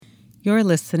You're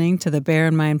listening to the Bear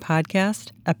in Mind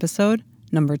podcast, episode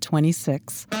number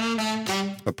 26.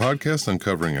 A podcast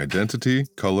uncovering identity,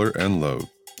 color, and load,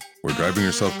 where driving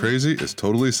yourself crazy is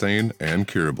totally sane and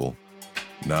curable.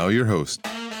 Now your host,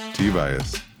 T.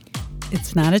 Vias.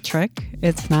 It's not a trick.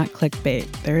 It's not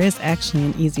clickbait. There is actually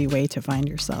an easy way to find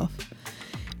yourself.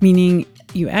 Meaning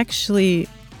the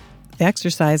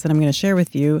exercise that I'm going to share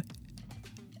with you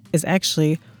is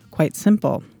actually quite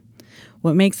simple.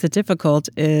 What makes it difficult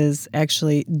is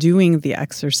actually doing the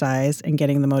exercise and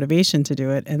getting the motivation to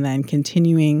do it, and then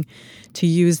continuing to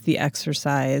use the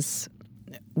exercise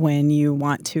when you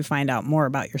want to find out more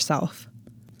about yourself.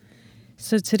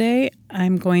 So today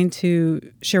I'm going to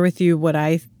share with you what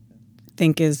I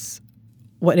think is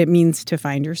what it means to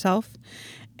find yourself.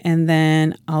 And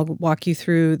then I'll walk you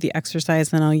through the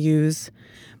exercise, and I'll use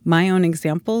my own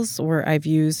examples where I've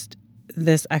used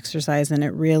this exercise and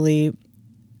it really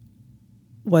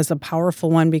was a powerful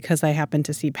one because I happened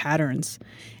to see patterns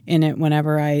in it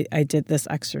whenever I did this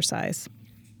exercise.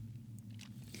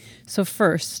 So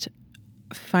first,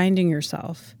 finding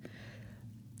yourself.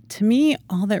 To me,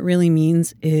 all that really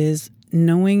means is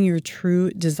knowing your true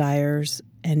desires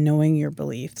and knowing your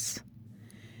beliefs.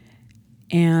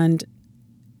 And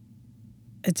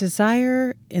a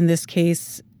desire in this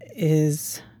case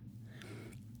is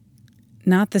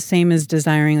not the same as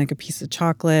desiring like a piece of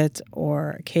chocolate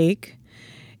or a cake.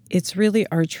 It's really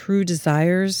our true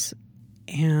desires,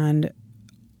 and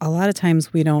a lot of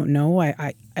times we don't know.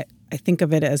 I think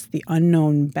of it as the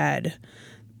unknown bed.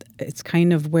 It's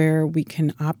kind of where we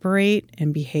can operate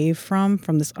and behave from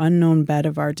this unknown bed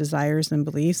of our desires and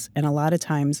beliefs, and a lot of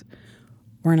times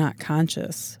we're not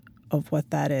conscious of what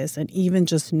that is. And even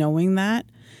just knowing that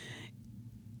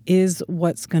is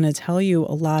what's going to tell you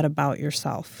a lot about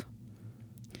yourself.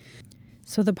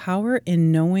 So the power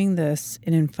in knowing this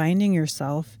and in finding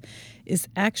yourself is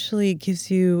actually gives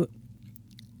you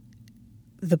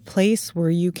the place where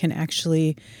you can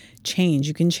actually change.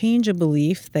 You can change a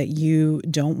belief that you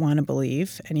don't want to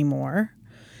believe anymore,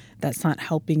 that's not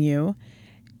helping you,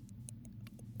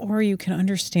 or you can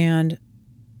understand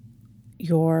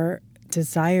your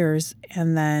desires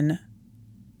and then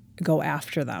go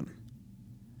after them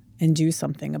and do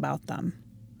something about them.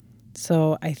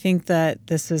 So I think that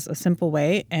this is a simple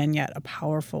way and yet a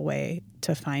powerful way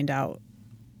to find out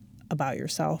about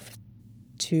yourself,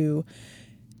 to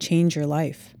change your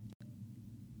life.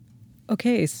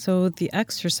 Okay, so the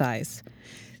exercise.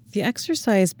 The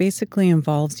exercise basically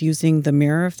involves using the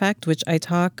mirror effect, which I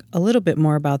talk a little bit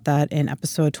more about that in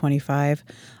episode 25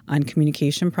 on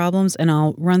communication problems, and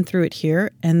I'll run through it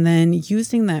here. And then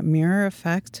using that mirror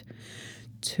effect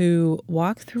to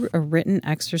walk through a written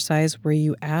exercise where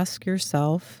you ask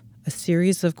yourself a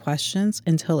series of questions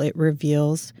until it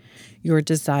reveals your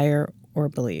desire or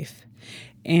belief.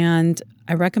 And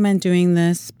I recommend doing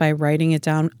this by writing it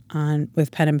down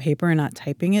with pen and paper and not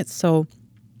typing it. So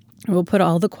we'll put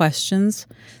all the questions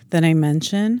that I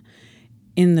mention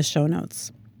in the show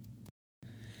notes.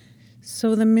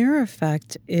 So the mirror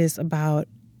effect is about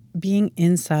being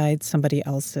inside somebody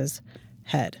else's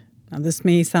head. Now, this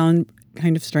may sound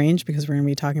kind of strange because we're going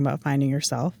to be talking about finding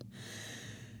yourself.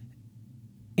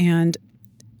 And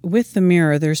with the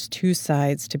mirror, there's two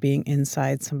sides to being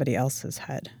inside somebody else's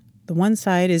head. The one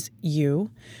side is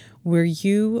you, where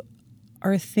you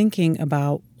are thinking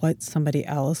about what somebody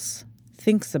else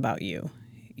thinks about you.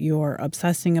 You're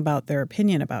obsessing about their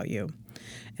opinion about you.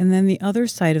 And then the other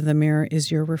side of the mirror is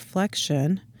your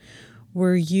reflection,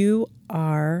 where you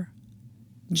are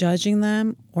judging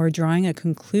them or drawing a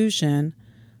conclusion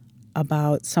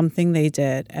about something they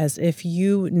did, as if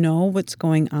you know what's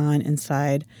going on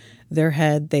inside their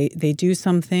head. They do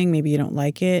something, maybe you don't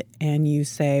like it, and you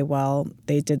say, well,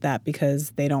 they did that because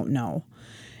they don't know.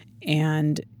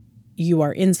 And you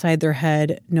are inside their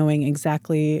head knowing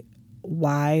exactly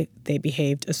why they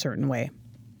behaved a certain way.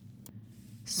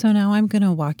 So now I'm going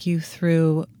to walk you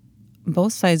through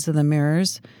both sides of the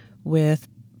mirrors with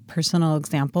personal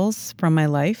examples from my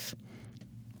life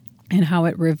and how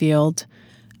it revealed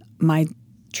my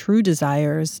true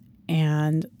desires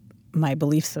and my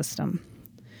belief system.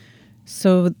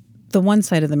 So the one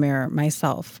side of the mirror,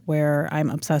 myself, where I'm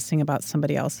obsessing about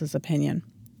somebody else's opinion.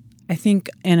 I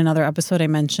think in another episode I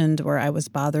mentioned where I was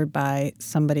bothered by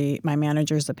my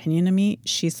manager's opinion of me.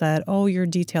 She said, oh, you're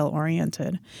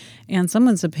detail-oriented. And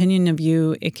someone's opinion of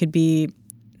you, it could be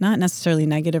not necessarily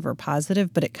negative or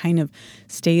positive, but it kind of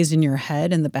stays in your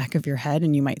head, in the back of your head,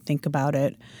 and you might think about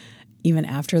it even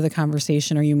after the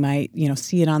conversation, or you might,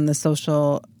 see it on a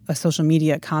social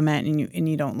media comment and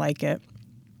you don't like it.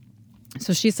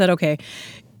 So she said, okay,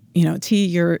 T,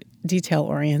 you're detail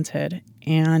oriented.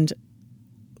 And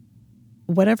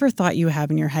whatever thought you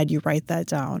have in your head, you write that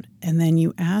down. And then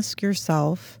you ask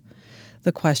yourself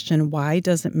the question, why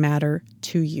does it matter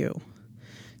to you?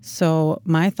 So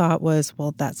my thought was,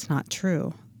 well, that's not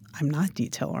true. I'm not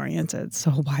detail-oriented,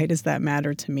 so why does that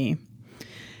matter to me?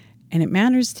 And it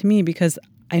matters to me because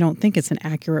I don't think it's an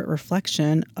accurate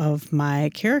reflection of my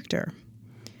character.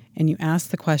 And you ask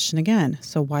the question again,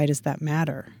 so why does that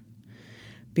matter?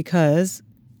 Because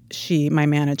she, my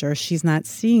manager, she's not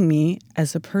seeing me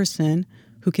as a person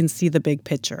who can see the big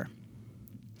picture.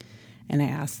 And I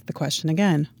ask the question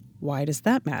again, why does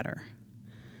that matter?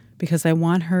 Because I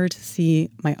want her to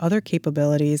see my other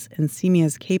capabilities and see me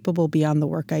as capable beyond the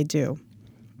work I do.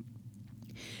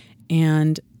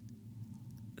 And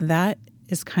that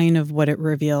is kind of what it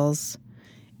reveals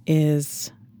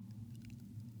is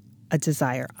a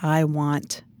desire. I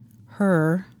want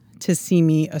her to see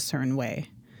me a certain way.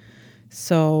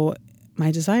 So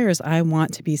my desire is I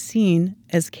want to be seen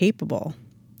as capable.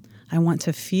 I want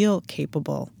to feel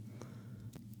capable.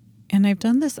 And I've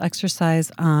done this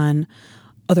exercise on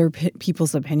other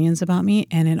people's opinions about me,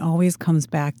 and it always comes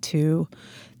back to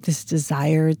this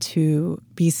desire to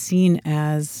be seen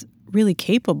as really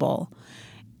capable,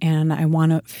 and I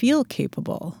want to feel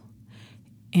capable.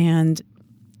 And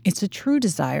it's a true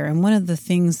desire, and one of the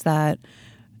things that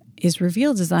is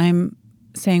revealed is I'm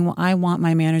saying, well, I want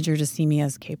my manager to see me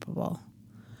as capable.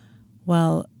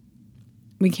 Well,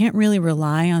 we can't really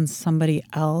rely on somebody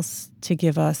else to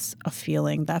give us a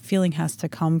feeling. That feeling has to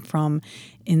come from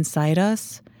inside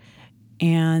us.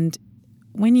 And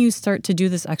when you start to do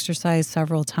this exercise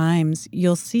several times,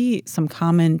 you'll see some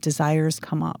common desires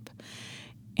come up.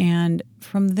 And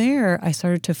from there, I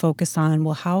started to focus on,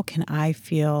 well, how can I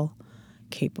feel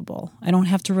capable? I don't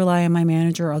have to rely on my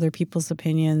manager or other people's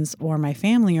opinions or my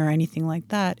family or anything like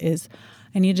that.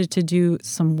 I needed to do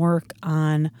some work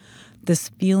on this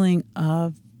feeling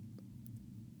of,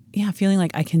 feeling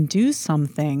like I can do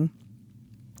something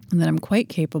and that I'm quite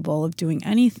capable of doing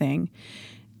anything.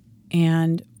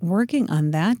 And working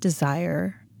on that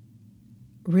desire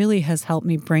really has helped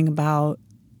me bring about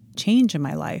change in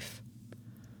my life.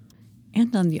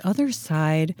 And on the other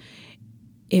side,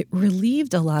 it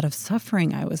relieved a lot of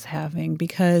suffering I was having,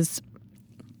 because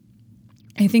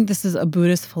I think this is a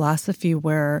Buddhist philosophy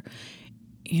where,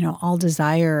 all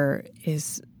desire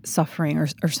is suffering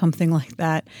or something like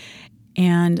that.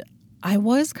 And I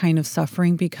was kind of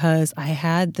suffering because I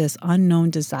had this unknown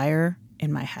desire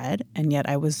in my head, and yet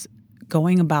I was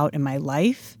going about in my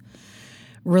life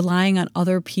relying on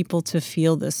other people to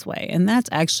feel this way. And that's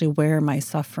actually where my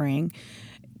suffering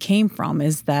came from,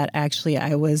 is that actually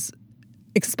I was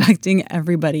expecting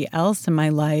everybody else in my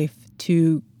life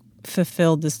to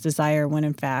fulfill this desire when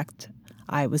in fact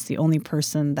I was the only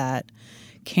person that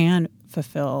can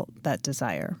fulfill that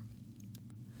desire.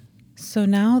 So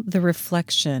now the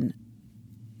reflection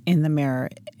in the mirror,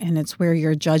 and it's where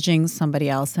you're judging somebody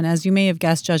else. And as you may have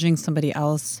guessed, judging somebody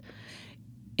else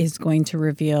is going to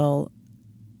reveal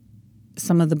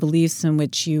some of the beliefs in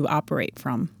which you operate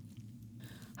from.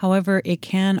 However, it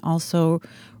can also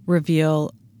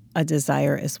reveal a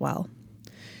desire as well.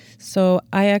 So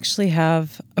I actually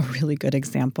have a really good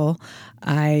example.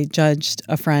 I judged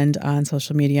a friend on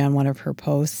social media on one of her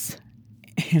posts,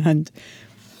 and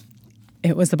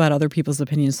it was about other people's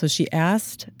opinions. So she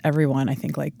asked everyone, I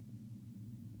think like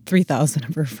 3,000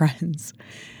 of her friends,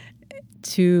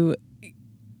 to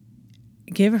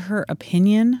give her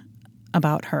opinion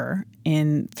about her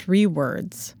in 3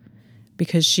 words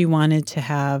because she wanted to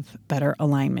have better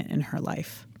alignment in her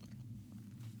life.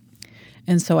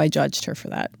 And so I judged her for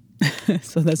that.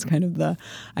 So that's kind of the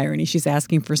irony. She's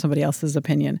asking for somebody else's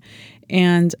opinion.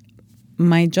 And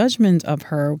my judgment of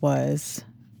her was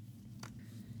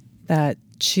that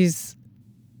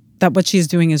what she's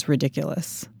doing is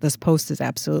ridiculous. This post is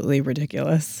absolutely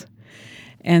ridiculous.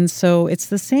 And so it's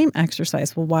the same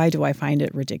exercise. Well, why do I find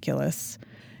it ridiculous?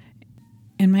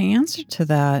 And my answer to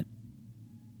that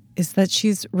is that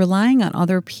she's relying on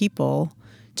other people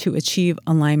to achieve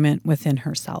alignment within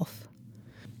herself.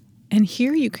 And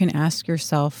here you can ask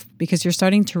yourself, because you're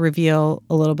starting to reveal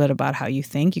a little bit about how you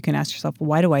think, you can ask yourself, well,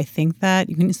 why do I think that?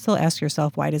 You can still ask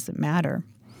yourself, why does it matter?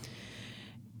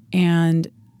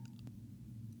 And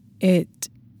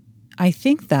I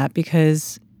think that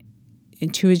because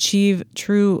to achieve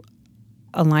true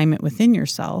alignment within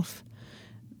yourself,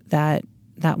 that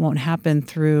won't happen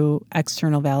through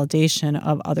external validation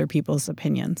of other people's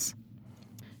opinions.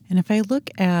 And if I look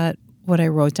at what I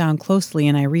wrote down closely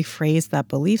and I rephrase that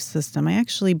belief system, I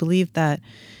actually believe that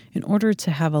in order to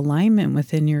have alignment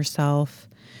within yourself,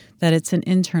 that it's an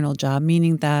internal job,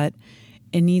 meaning that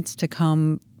it needs to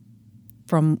come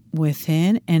from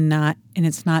within and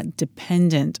it's not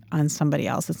dependent on somebody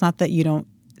else. It's not that you don't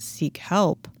seek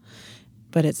help,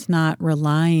 but it's not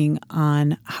relying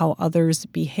on how others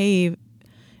behave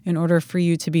in order for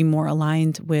you to be more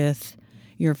aligned with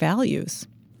your values.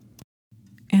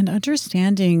 And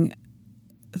understanding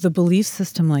the belief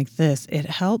system like this, it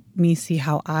helped me see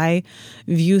how I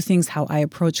view things, how I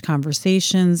approach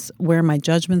conversations, where my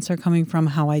judgments are coming from,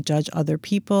 how I judge other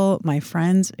people, my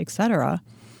friends, etc.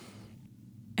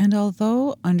 And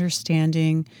although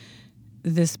understanding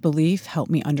this belief helped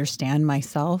me understand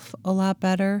myself a lot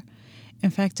better,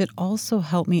 in fact, it also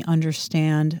helped me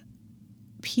understand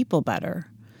people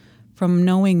better. From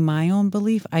knowing my own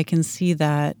belief, I can see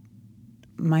that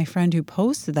my friend who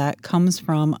posted that comes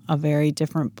from a very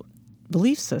different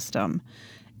belief system.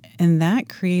 And that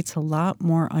creates a lot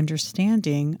more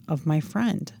understanding of my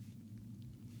friend.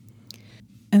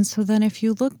 And so then if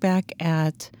you look back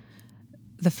at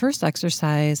the first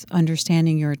exercise,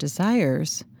 understanding your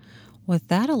desires, what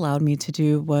that allowed me to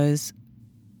do was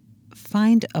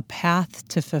find a path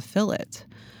to fulfill it.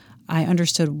 I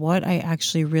understood what I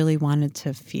actually really wanted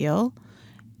to feel,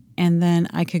 and then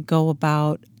I could go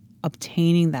about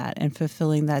obtaining that and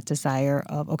fulfilling that desire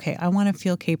of, okay, I want to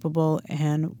feel capable,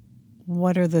 and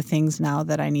what are the things now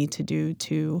that I need to do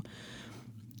to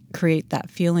create that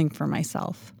feeling for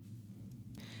myself?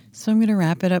 So I'm going to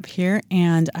wrap it up here,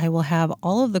 and I will have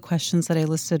all of the questions that I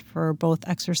listed for both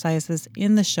exercises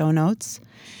in the show notes.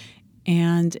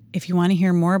 And if you want to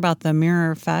hear more about the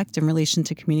mirror effect in relation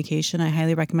to communication, I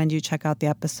highly recommend you check out the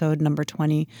episode number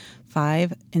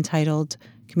 25 entitled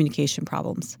Communication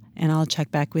Problems. And I'll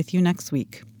check back with you next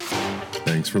week.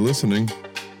 Thanks for listening.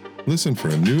 Listen for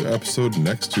a new episode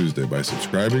next Tuesday by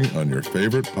subscribing on your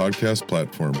favorite podcast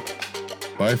platform.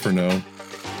 Bye for now.